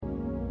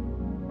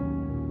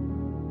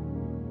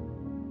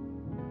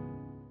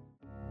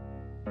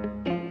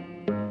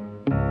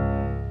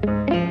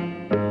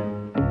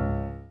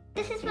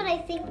This is what I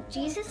think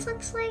Jesus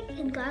looks like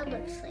and God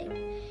looks like.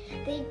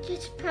 They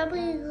just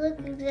probably look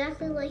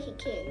exactly like a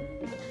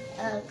king.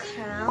 A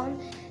crown,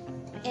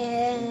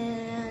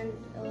 and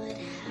would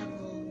have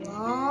a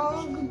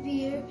long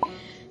beard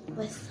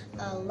with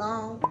a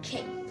long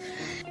cape.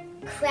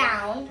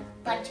 Crown,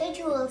 bunch of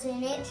jewels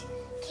in it,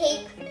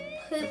 cape,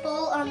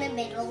 purple on the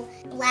middle,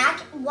 black,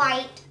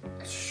 white,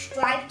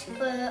 striped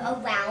fur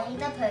around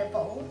the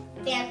purple,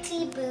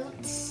 fancy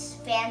boots,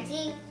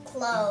 fancy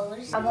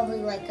clothes, probably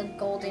like a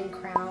golden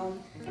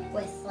crown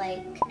with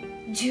like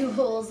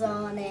jewels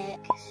on it.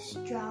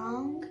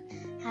 Strong,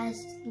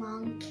 has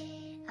long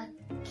a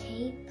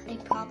cape. They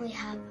probably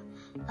have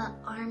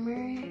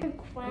armor, a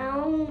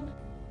crown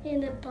in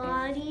the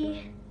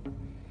body,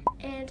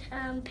 and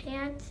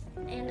pants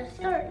and a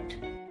shirt.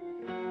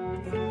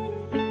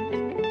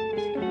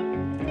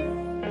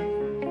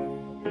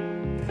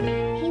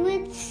 He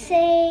would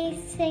say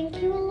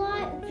thank you a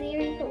lot,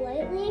 very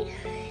politely.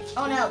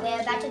 Oh no, we're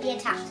about to be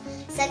attacked.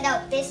 Send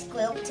out this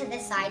group to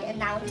this side and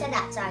now to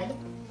that side.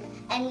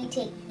 And we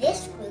take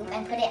this group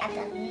and put it at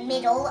the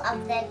middle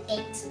of the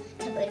gates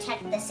to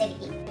protect the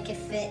city. Like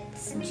if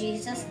it's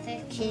Jesus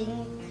the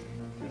King,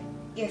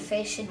 your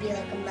face should be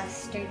like a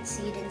mustard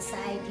seed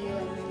inside you,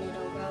 and then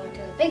it'll grow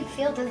into a big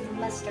field of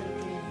mustard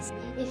seeds.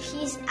 If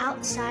he's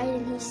outside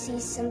and he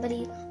sees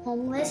somebody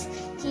homeless,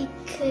 he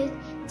could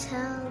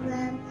tell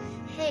them,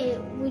 hey,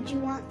 would you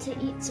want to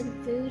eat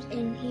some food?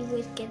 And he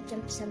would give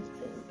them some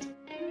food.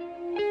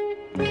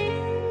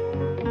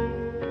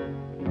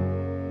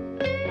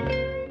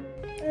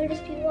 I would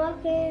just be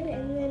walking,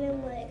 and then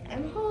I'm like,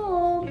 I'm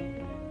home.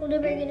 Would I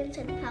bring it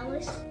into the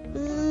palace?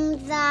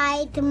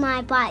 Inside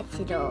my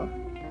bicycle.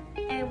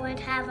 I would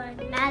have a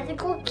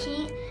magical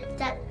key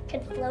that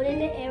could float in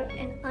the air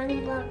and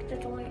unlock the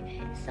door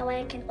so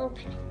I can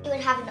open it. It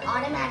would have an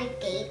automatic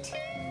gate.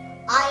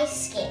 Eye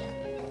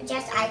scan.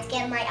 Just I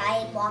scan my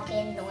eye and walk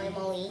in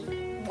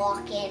normally.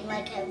 Walk in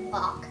like I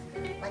walk.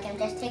 Like I'm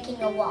just taking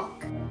a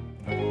walk.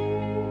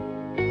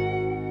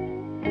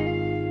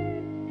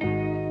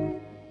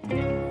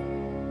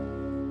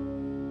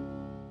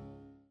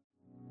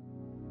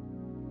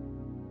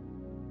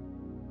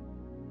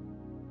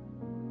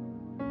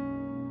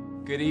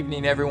 Good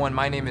evening, everyone.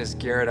 My name is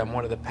Garrett. I'm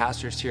one of the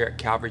pastors here at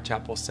Calvary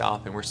Chapel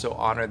South, and we're so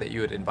honored that you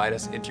would invite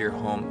us into your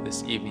home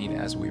this evening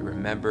as we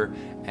remember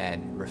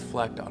and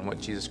reflect on what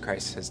Jesus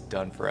Christ has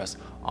done for us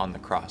on the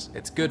cross.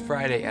 It's Good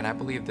Friday, and I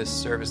believe this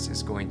service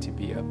is going to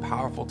be a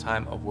powerful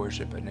time of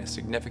worship and a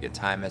significant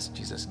time as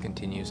Jesus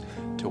continues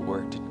to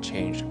work to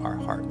change our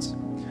hearts.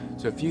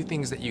 So a few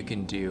things that you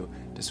can do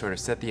to sort of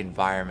set the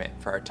environment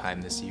for our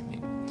time this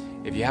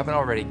evening. If you haven't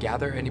already,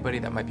 gather anybody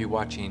that might be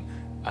watching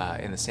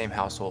in the same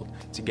household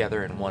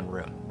together in one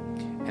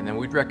room. And then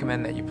we'd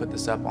recommend that you put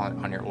this up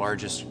on your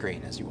largest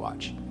screen as you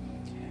watch.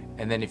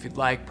 And then if you'd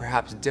like,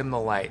 perhaps dim the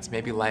lights,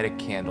 maybe light a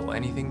candle,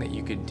 anything that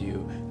you could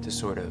do to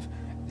sort of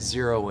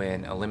zero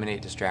in,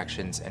 eliminate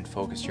distractions, and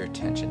focus your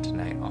attention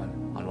tonight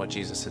on what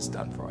Jesus has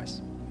done for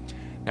us.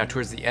 Now,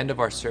 towards the end of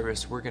our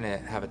service, we're going to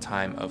have a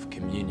time of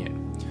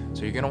communion.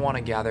 So you're going to want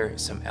to gather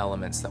some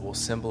elements that will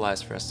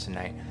symbolize for us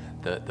tonight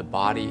the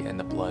body and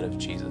the blood of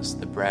Jesus,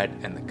 the bread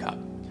and the cup.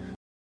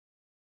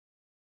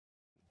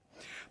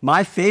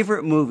 My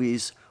favorite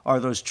movies are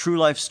those true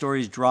life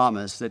stories,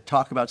 dramas that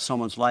talk about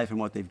someone's life and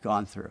what they've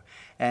gone through.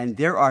 And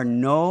there are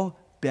no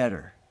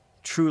better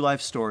true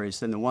life stories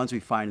than the ones we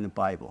find in the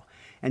Bible.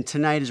 And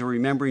tonight, as we're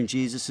remembering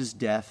Jesus'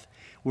 death,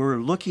 we're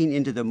looking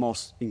into the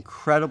most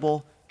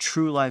incredible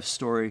true life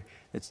story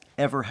that's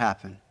ever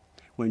happened.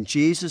 When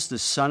Jesus, the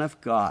Son of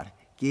God,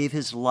 gave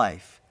his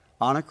life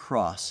on a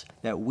cross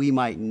that we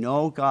might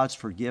know God's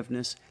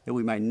forgiveness, that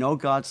we might know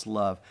God's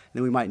love,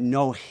 that we might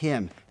know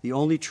him, the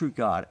only true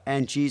God,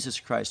 and Jesus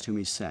Christ whom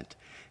he sent.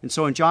 And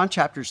so in John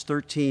chapters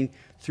 13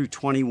 through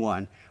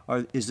 21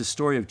 is the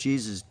story of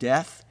Jesus'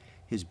 death,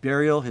 his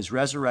burial, his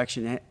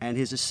resurrection, and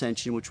his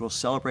ascension, which we'll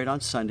celebrate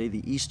on Sunday,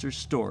 the Easter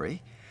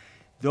story.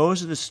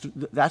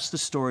 That's the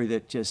story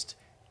that just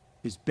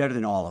is better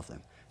than all of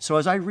them. So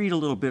as I read a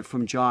little bit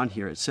from John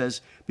here, it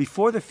says,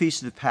 before the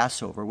feast of the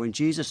Passover, when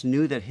Jesus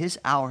knew that his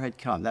hour had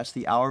come, that's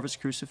the hour of his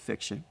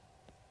crucifixion,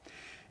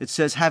 it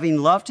says, having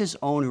loved his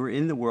own who were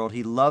in the world,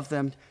 he loved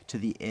them to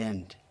the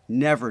end.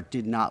 Never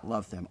did not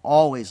love them,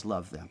 always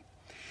loved them.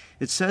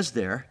 It says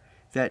there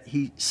that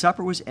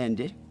supper was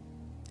ended,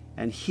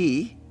 and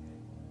the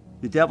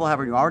devil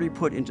having already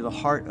put into the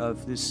heart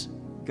of this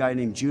guy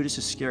named Judas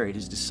Iscariot,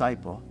 his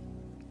disciple,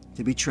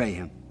 to betray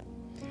him,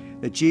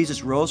 that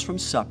Jesus rose from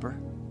supper.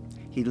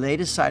 He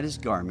laid aside his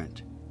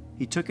garment,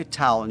 he took a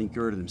towel, and he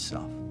girded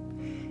himself.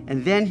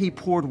 And then he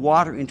poured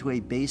water into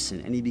a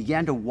basin, and he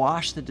began to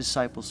wash the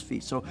disciples'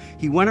 feet. So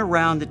he went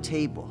around the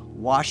table,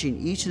 washing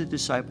each of the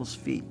disciples'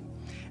 feet.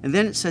 And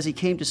then it says he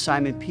came to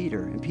Simon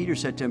Peter, and Peter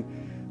said to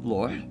him,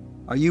 Lord,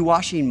 are you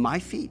washing my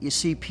feet? You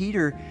see,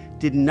 Peter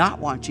did not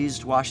want Jesus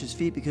to wash his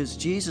feet because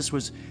Jesus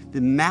was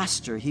the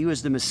master. He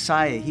was the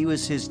Messiah. He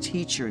was his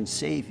teacher and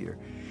Savior.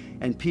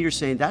 And Peter's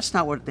saying, that's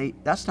not what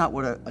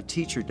a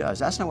teacher does.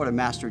 That's not what a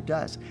master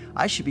does.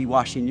 I should be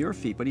washing your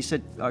feet. But he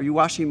said, are you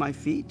washing my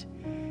feet?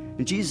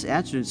 And Jesus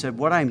answered and said,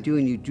 what I am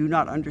doing you do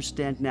not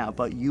understand now,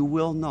 but you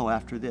will know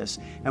after this.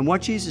 And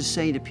what Jesus is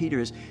saying to Peter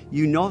is,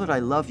 you know that I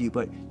love you,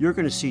 but you're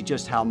going to see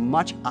just how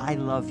much I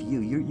love you.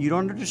 You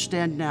don't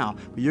understand now,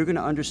 but you're going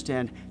to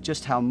understand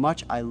just how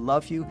much I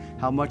love you,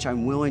 how much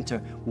I'm willing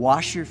to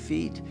wash your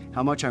feet,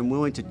 how much I'm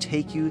willing to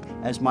take you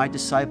as my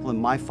disciple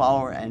and my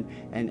follower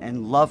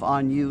and love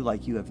on you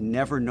like you have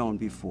never known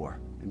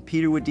before. And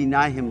Peter would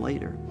deny him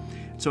later.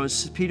 So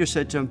as Peter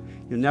said to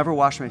him, you'll never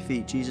wash my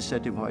feet. Jesus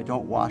said to him, if I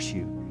don't wash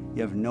you,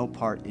 you have no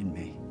part in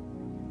me.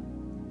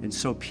 And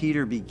so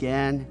Peter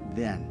began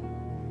then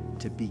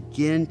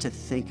to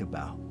think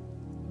about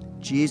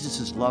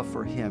Jesus' love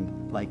for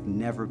him like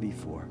never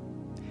before.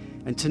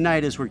 And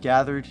tonight, as we're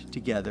gathered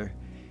together,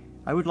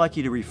 I would like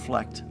you to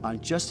reflect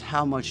on just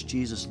how much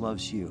Jesus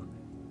loves you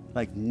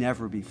like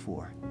never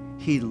before.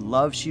 He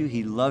loves you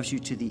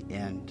to the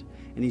end.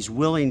 And he's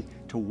willing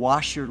to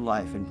wash your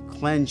life and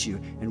cleanse you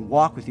and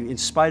walk with you in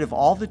spite of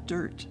all the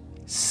dirt,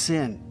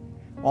 sin,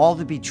 all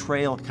the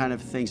betrayal kind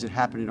of things that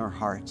happen in our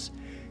hearts.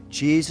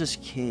 Jesus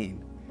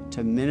came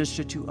to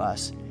minister to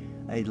us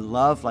a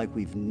love like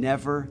we've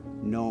never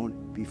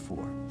known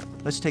before.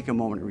 Let's take a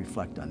moment and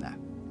reflect on that.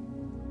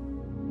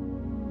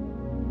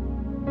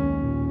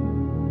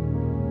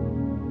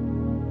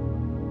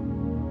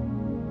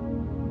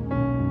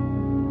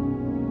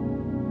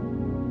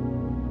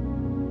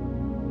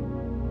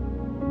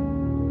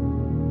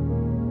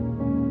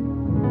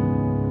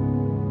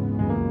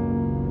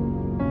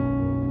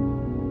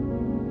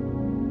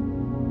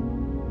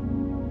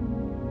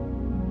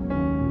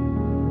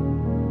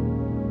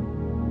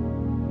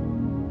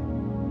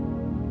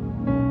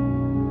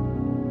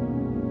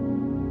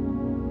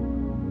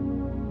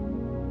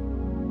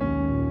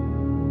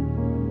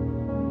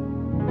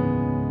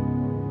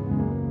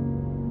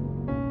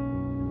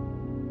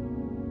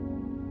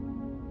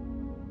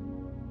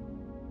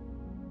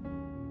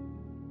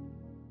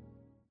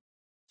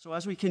 So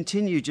as we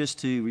continue just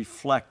to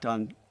reflect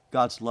on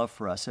God's love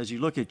for us, as you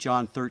look at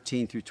John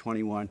 13 through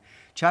 21,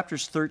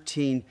 chapters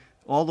 13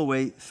 all the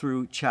way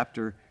through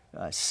chapter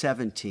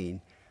 17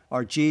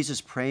 are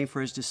Jesus praying for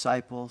his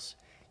disciples,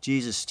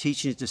 Jesus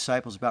teaching his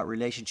disciples about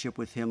relationship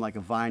with him like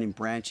a vine and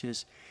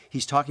branches.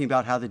 He's talking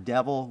about how the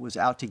devil was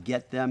out to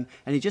get them,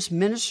 and he just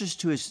ministers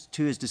to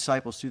his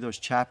disciples through those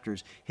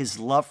chapters, his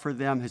love for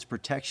them, his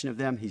protection of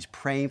them. He's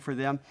praying for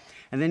them.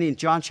 And then in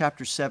John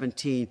chapter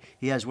 17,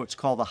 he has what's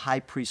called the high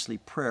priestly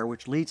prayer,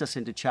 which leads us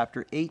into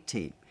chapter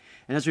 18.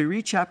 And as we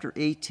read chapter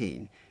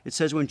 18, it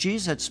says, when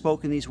Jesus had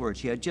spoken these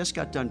words, he had just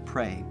got done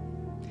praying,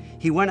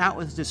 he went out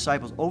with his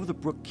disciples over the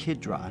brook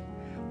Kidron,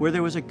 where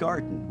there was a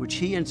garden, which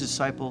he and his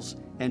disciples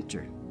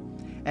entered.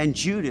 And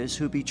Judas,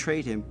 who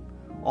betrayed him,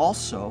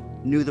 also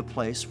knew the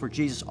place, for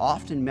Jesus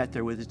often met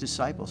there with his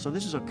disciples. So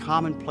this is a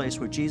common place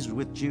where Jesus was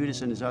with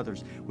Judas and his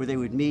others, where they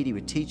would meet, he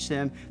would teach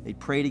them, they'd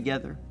pray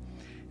together.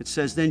 It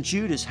says, then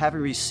Judas,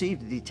 having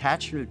received a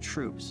detachment of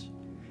troops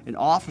and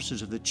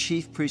officers of the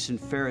chief priests and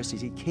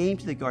Pharisees, he came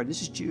to the garden,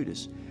 this is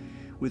Judas,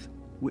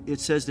 it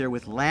says there,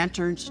 with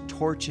lanterns,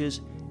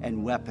 torches,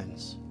 and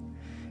weapons.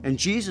 And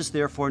Jesus,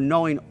 therefore,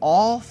 knowing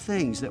all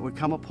things that would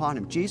come upon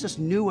him, Jesus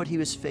knew what he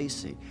was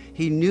facing.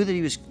 He knew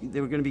that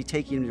they were going to be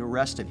taking him to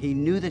arrest him. He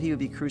knew that he would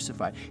be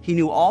crucified. He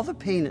knew all the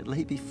pain that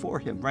lay before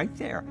him right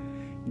there.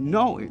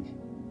 Knowing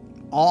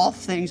all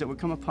things that would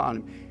come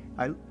upon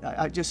him,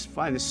 I just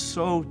find this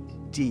so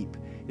deep.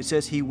 It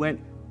says he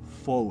went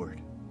forward.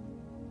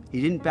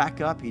 He didn't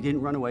back up. He didn't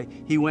run away.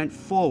 He went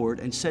forward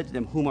and said to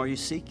them, whom are you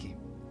seeking?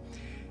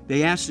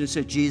 They answered and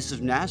said, Jesus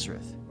of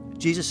Nazareth.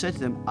 Jesus said to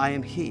them, I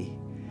am he.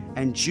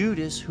 And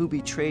Judas, who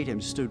betrayed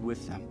him, stood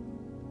with them.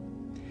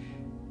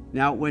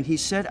 Now, when he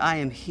said, I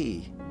am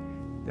he,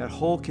 that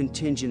whole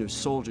contingent of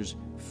soldiers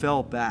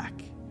fell back.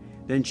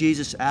 Then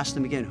Jesus asked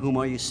them again, whom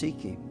are you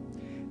seeking?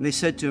 And they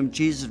said to him,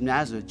 Jesus of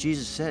Nazareth.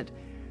 Jesus said,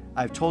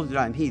 I've told you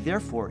that I am he.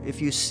 Therefore, if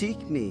you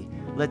seek me,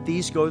 let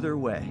these go their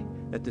way,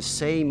 that the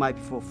saying might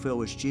be fulfilled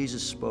which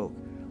Jesus spoke.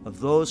 Of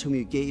those whom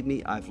you gave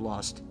me, I've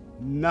lost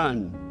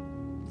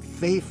none.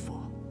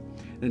 Faithful.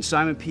 Then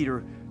Simon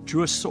Peter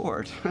drew a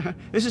sword.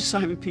 This is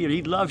Simon Peter.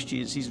 He loves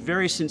Jesus. He's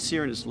very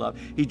sincere in his love.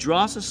 He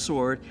draws a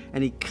sword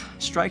and he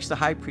strikes the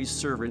high priest's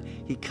servant.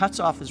 He cuts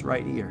off his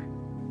right ear.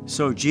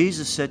 So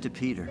Jesus said to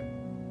Peter,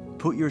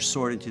 put your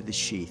sword into the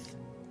sheath.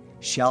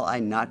 Shall I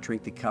not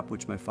drink the cup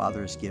which my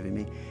Father has given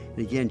me? And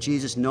again,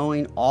 Jesus,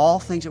 knowing all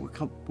things that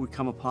would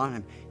come upon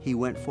him, he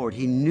went forward.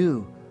 He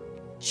knew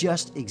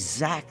just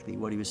exactly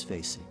what he was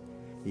facing.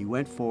 He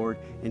went forward,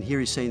 and here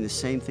he's saying the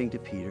same thing to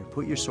Peter.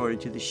 Put your sword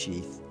into the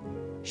sheath.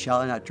 Shall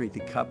I not drink the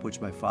cup which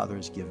my Father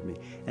has given me?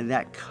 And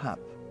that cup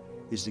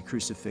is the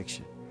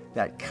crucifixion.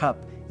 That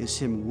cup is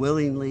him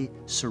willingly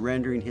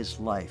surrendering his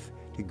life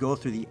to go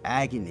through the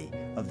agony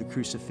of the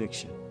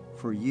crucifixion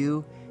for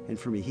you and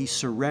for me. He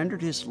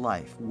surrendered his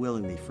life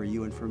willingly for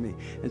you and for me.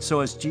 And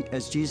so as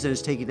Jesus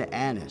is taken to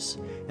Annas,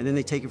 and then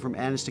they take him from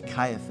Annas to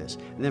Caiaphas,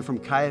 and then from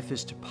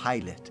Caiaphas to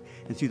Pilate,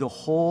 and through the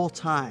whole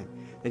time,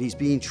 that he's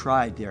being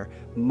tried there,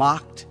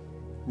 mocked,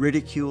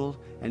 ridiculed,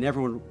 and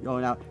everyone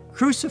going out,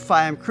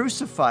 crucify him,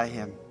 crucify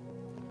him.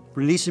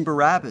 Releasing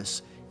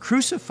Barabbas,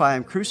 crucify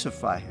him,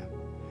 crucify him.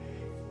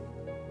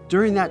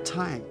 During that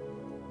time,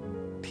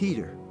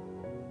 Peter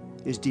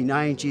is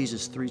denying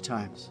Jesus 3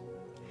 times.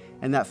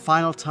 And that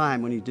final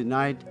time when he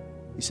denied,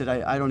 he said,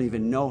 I don't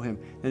even know him.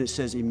 Then it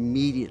says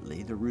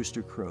immediately the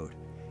rooster crowed.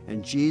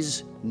 And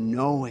Jesus,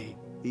 knowing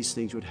these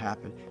things would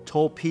happen,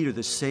 told Peter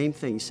the same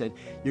thing. He said,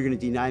 you're going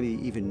to deny me,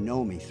 even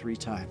know me 3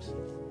 times.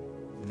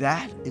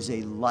 That is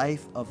a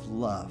life of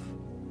love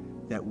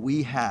that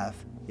we have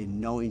in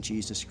knowing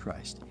Jesus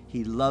Christ.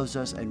 He loves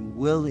us and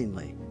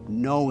willingly,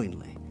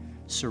 knowingly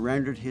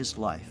surrendered his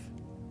life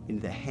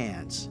into the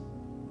hands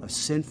of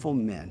sinful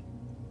men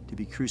to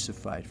be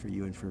crucified for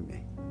you and for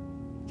me.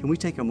 Can we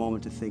take a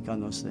moment to think on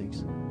those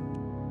things?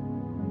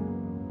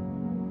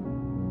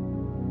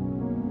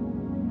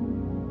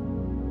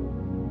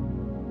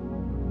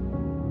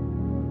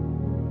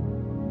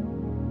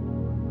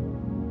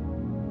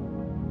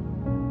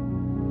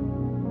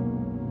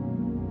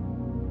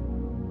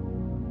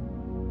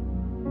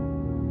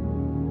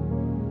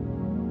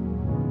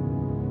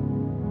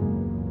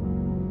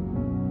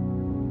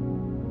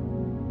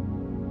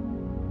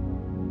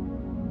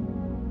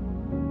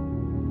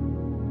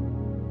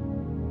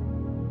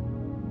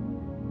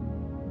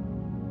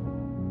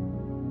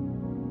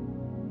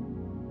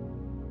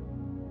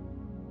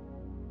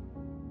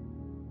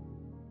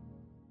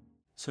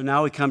 So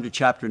now we come to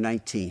chapter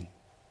 19.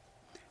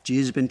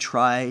 Jesus has been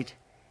tried.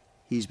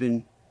 He's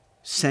been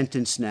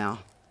sentenced now.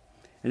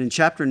 And in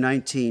chapter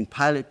 19,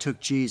 Pilate took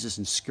Jesus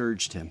and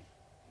scourged him.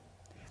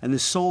 And the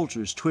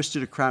soldiers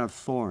twisted a crown of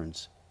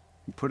thorns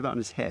and put it on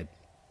his head.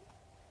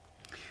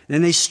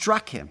 Then they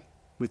struck him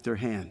with their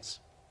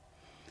hands.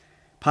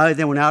 Pilate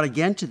then went out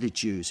again to the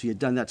Jews. He had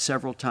done that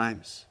several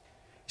times.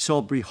 He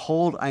said,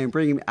 behold, I am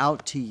bringing him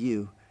out to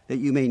you, that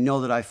you may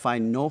know that I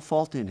find no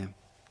fault in him.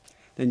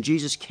 Then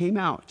Jesus came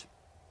out,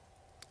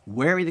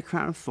 wearing the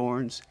crown of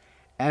thorns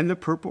and the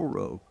purple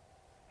robe.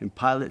 And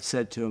Pilate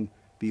said to him,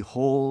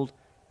 behold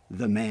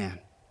the man.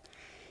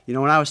 You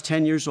know, when I was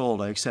 10 years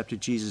old, I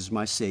accepted Jesus as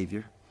my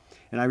Savior.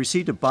 And I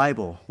received a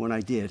Bible when I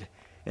did.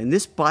 And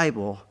this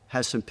Bible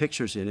has some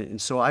pictures in it.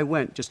 And so I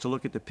went just to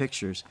look at the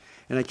pictures.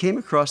 And I came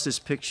across this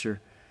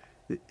picture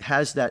that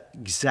has that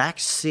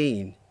exact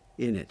scene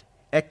in it.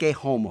 Ecce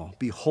homo,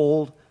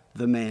 behold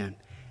the man.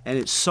 And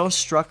it so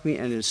struck me,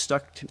 and it has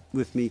stuck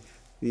with me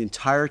the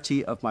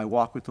entirety of my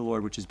walk with the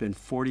Lord, which has been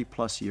 40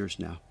 plus years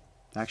now.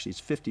 Actually,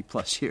 it's 50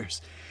 plus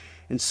years.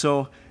 And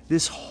so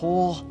this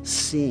whole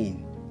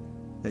scene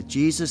that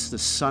Jesus, the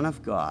Son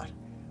of God,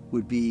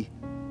 would be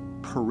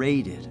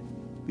paraded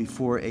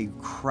before a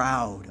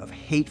crowd of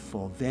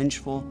hateful,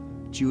 vengeful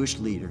Jewish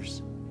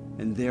leaders,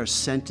 and they're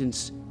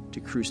sentenced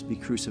to be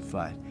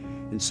crucified.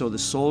 And so the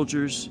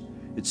soldiers,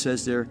 it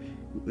says there,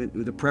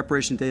 the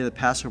preparation day of the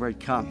Passover had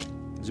come.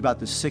 It was about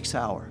the 6th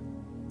hour.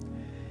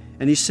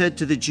 And he said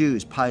to the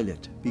Jews,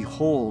 Pilate,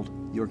 behold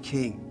your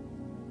king.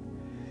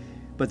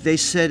 But they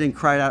said and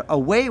cried out,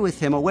 away with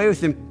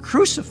him,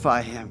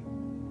 crucify him.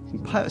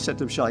 And Pilate said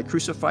to them, shall I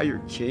crucify your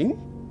king?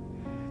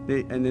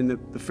 And then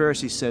the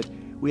Pharisees said,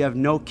 we have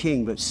no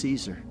king but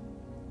Caesar.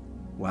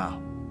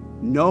 Wow,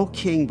 no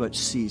king but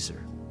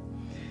Caesar.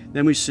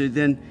 Then we see,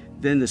 then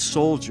the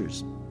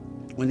soldiers,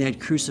 when they had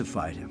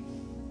crucified him,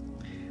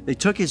 they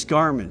took his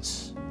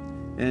garments,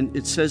 and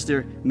it says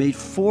there, made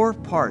 4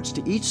 parts,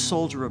 to each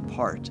soldier a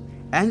part,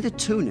 and the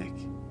tunic.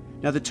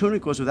 Now the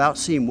tunic was without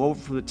seam,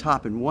 woven from the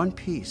top in one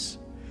piece.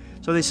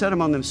 So they said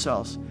among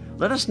themselves,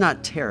 let us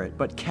not tear it,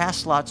 but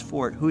cast lots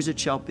for it, whose it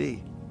shall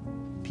be.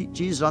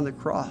 Jesus on the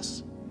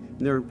cross.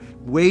 And they're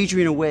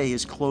wagering away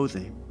his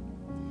clothing.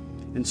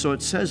 And so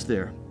it says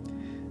there,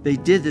 they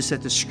did this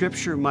that the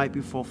scripture might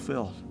be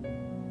fulfilled.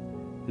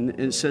 And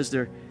it says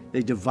there,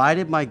 they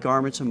divided my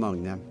garments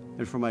among them,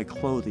 and for my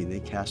clothing they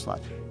cast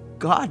lots.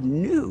 God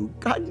knew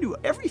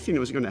everything that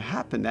was going to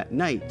happen that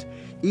night,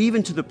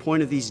 even to the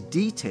point of these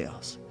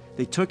details.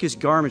 They took his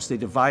garments, they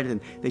divided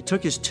them, they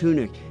took his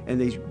tunic, and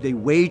they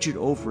wagered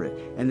over it,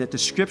 and that the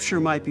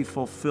scripture might be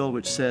fulfilled,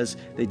 which says,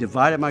 they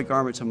divided my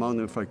garments among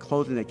them, for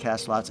clothing they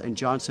cast lots. And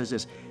John says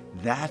this,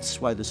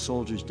 that's why the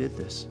soldiers did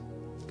this,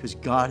 because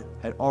God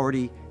had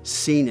already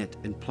seen it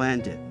and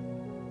planned it.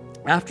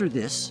 After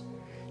this,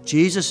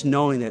 Jesus,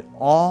 knowing that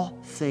all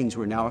things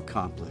were now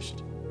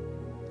accomplished,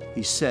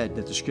 he said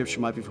that the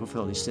scripture might be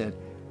fulfilled. He said,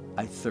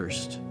 I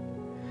thirst.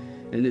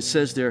 And it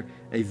says there,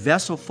 a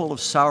vessel full of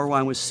sour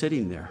wine was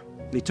sitting there.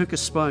 They took a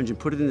sponge and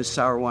put it in the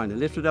sour wine. They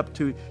lifted it up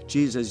to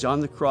Jesus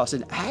on the cross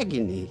in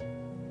agony.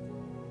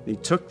 And he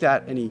took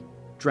that and he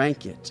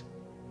drank it.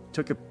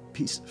 Took a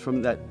piece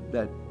from that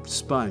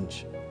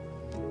sponge.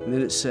 And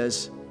then it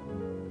says,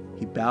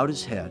 he bowed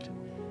his head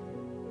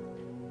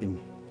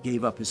and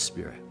gave up his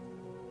spirit.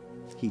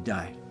 He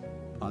died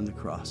on the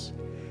cross.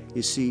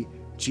 You see,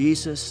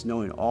 Jesus,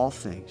 knowing all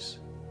things,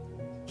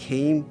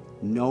 came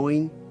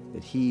knowing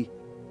that he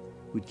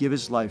would give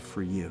his life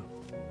for you.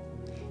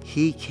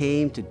 He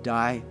came to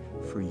die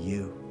for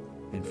you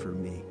and for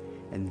me.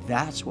 And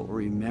that's what we're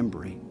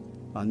remembering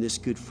on this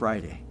Good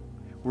Friday,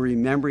 we're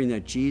remembering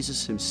that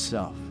Jesus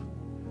himself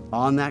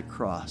on that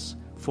cross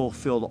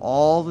fulfilled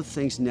all the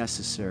things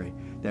necessary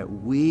that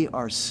we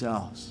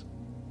ourselves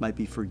might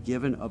be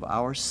forgiven of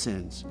our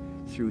sins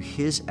through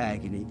his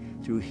agony,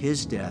 through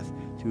his death,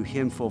 through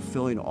him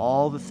fulfilling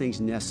all the things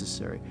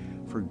necessary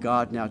for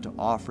God now to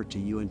offer to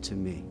you and to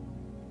me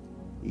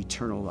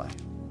eternal life.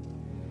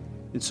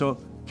 And so,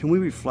 can we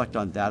reflect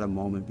on that a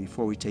moment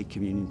before we take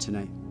communion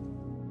tonight?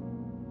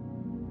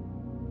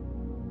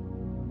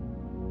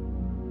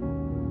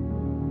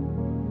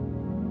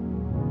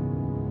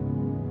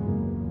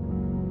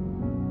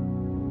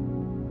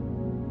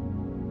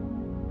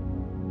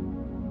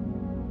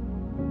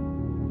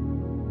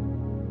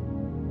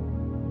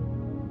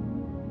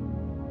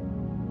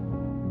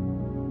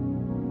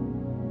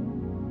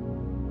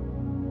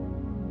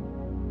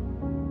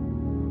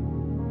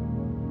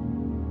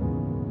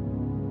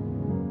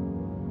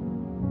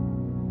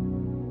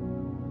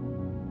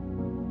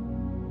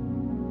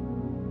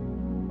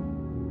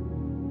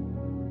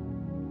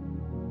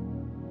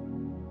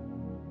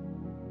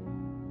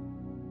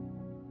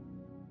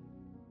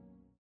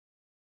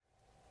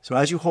 So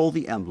as you hold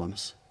the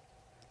emblems,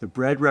 the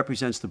bread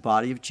represents the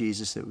body of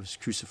Jesus that was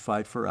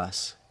crucified for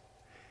us,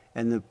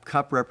 and the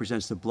cup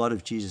represents the blood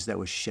of Jesus that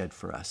was shed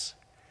for us.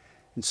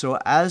 And so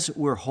as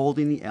we're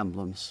holding the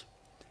emblems,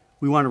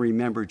 we want to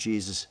remember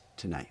Jesus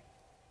tonight.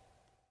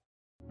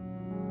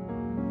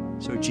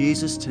 So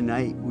Jesus,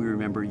 tonight we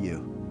remember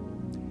you.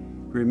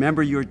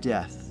 Remember your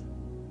death.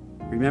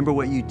 Remember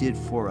what you did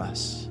for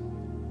us.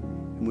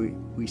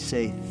 And we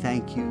say,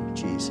 thank you,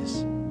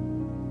 Jesus,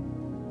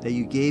 that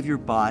you gave your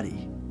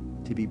body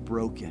to be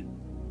broken,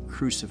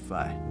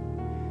 crucified,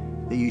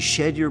 that you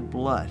shed your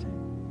blood,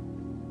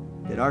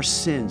 that our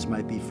sins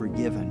might be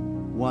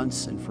forgiven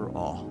once and for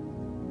all.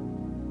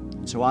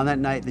 And so on that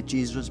night that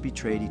Jesus was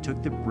betrayed, he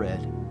took the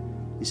bread.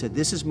 He said,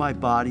 this is my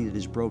body that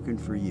is broken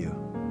for you.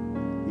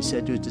 He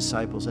said to his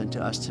disciples and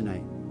to us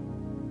tonight,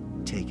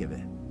 take of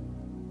it.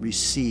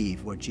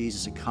 Receive what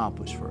Jesus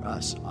accomplished for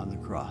us on the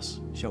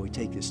cross. Shall we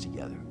take this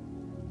together?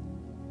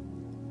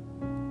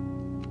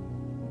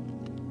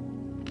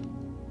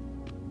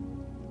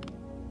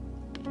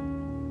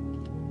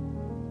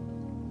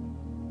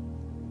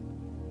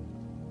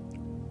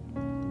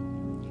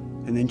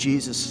 And then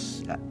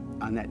Jesus,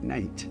 on that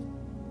night,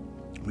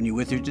 when you're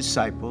with your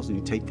disciples and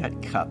you take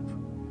that cup,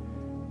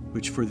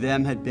 which for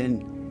them had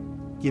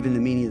been given the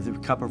meaning of the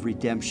cup of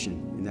redemption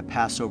in the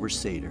Passover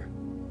Seder,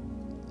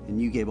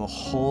 and you gave a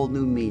whole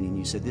new meaning.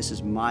 You said, this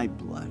is my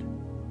blood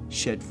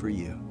shed for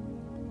you.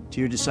 To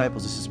your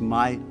disciples, this is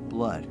my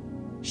blood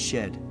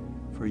shed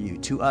for you.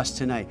 To us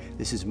tonight,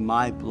 this is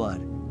my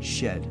blood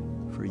shed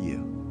for you.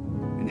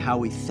 And how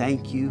we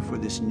thank you for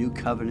this new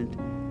covenant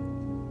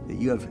that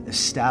you have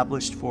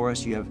established for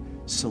us, you have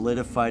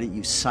solidified it,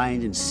 you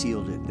signed and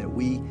sealed it, that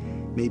we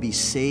may be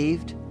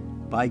saved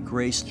by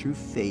grace through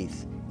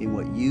faith in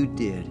what you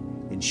did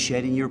in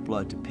shedding your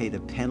blood to pay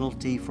the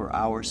penalty for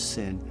our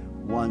sin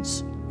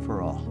once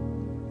for all.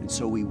 And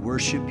so we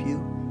worship you,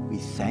 we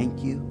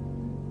thank you,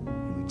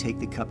 and we take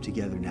the cup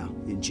together now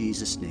in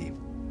Jesus' name.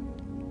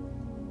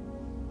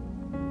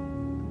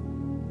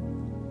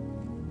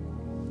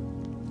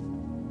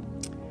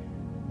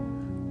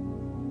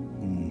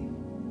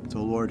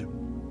 So Lord,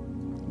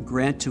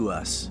 grant to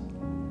us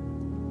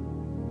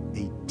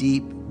a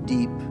deep,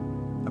 deep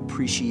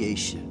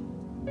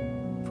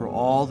appreciation for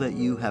all that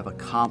you have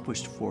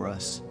accomplished for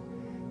us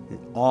at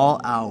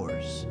all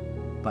hours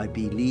by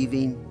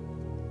believing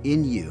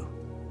in you,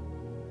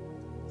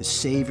 the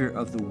Savior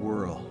of the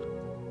world,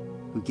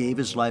 who gave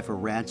his life a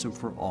ransom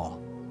for all.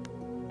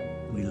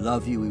 We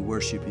love you, we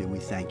worship you, and we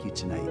thank you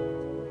tonight.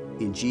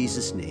 In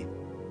Jesus' name,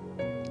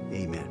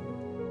 amen.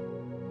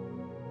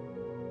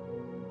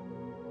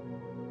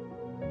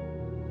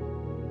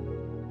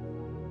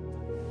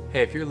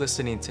 Hey, if you're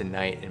listening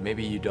tonight and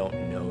maybe you don't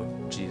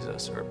know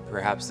Jesus, or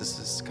perhaps this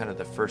is kind of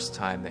the first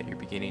time that you're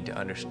beginning to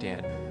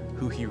understand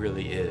who he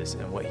really is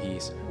and what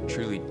he's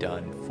truly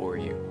done for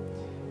you,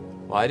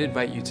 well, I'd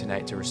invite you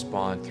tonight to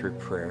respond through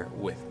prayer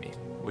with me.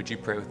 Would you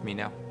pray with me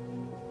now?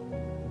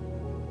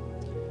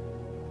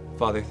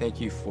 Father, thank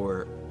you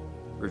for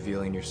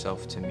revealing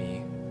yourself to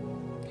me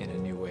in a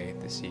new way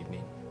this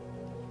evening.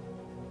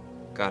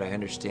 God, I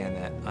understand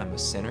that I'm a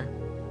sinner,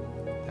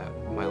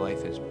 that my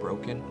life is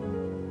broken,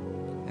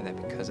 and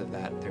that because of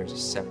that, there's a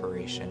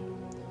separation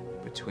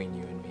between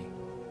you and me.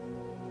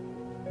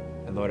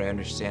 And Lord, I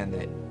understand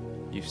that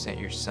you've sent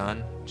your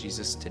Son,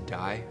 Jesus, to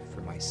die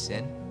for my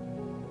sin,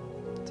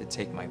 to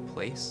take my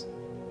place,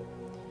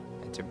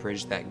 and to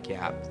bridge that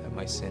gap that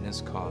my sin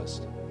has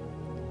caused,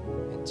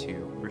 and to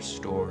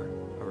restore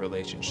a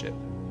relationship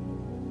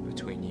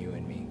between you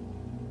and me.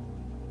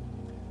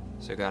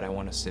 So God, I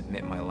want to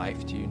submit my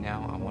life to you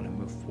now. I want to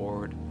move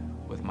forward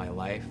with my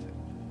life,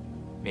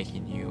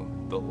 making you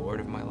the Lord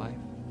of my life.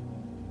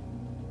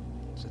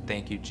 So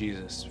thank you,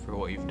 Jesus, for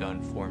what you've done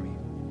for me.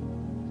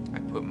 I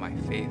put my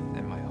faith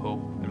and my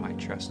hope and my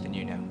trust in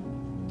you now.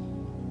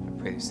 I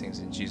pray these things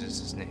in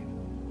Jesus' name.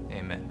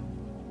 Amen.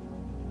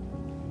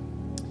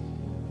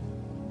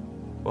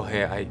 Well,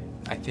 hey,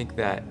 I think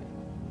that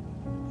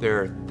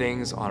there are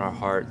things on our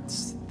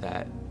hearts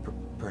that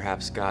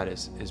perhaps God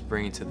is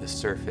bringing to the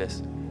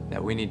surface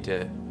that we need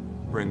to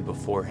bring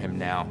before Him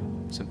now.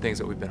 Some things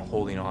that we've been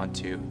holding on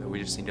to that we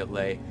just need to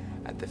lay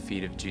at the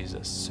feet of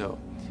Jesus. So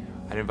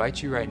I'd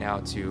invite you right now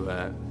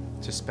to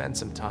spend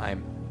some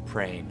time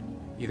praying,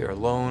 either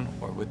alone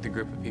or with the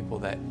group of people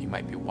that you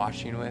might be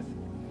watching with.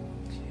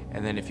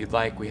 And then if you'd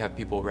like, we have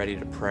people ready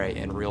to pray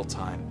in real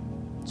time.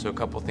 So a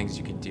couple things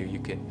you can do. You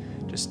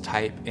can just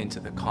type into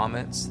the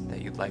comments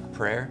that you'd like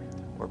prayer,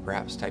 or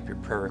perhaps type your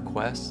prayer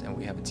requests, and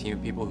we have a team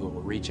of people who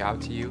will reach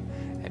out to you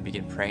and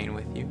begin praying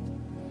with you.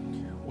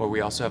 Or we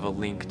also have a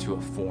link to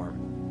a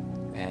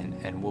form,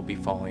 and we'll be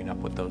following up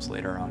with those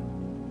later on.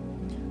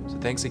 So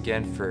thanks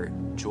again for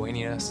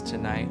joining us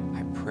tonight.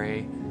 I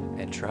pray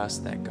and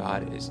trust that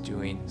God is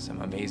doing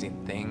some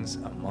amazing things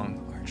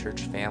among our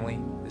church family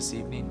this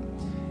evening.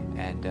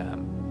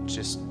 And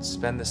just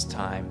spend this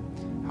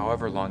time,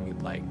 however long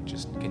you'd like,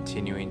 just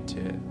continuing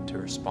to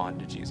respond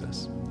to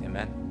Jesus.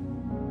 Amen.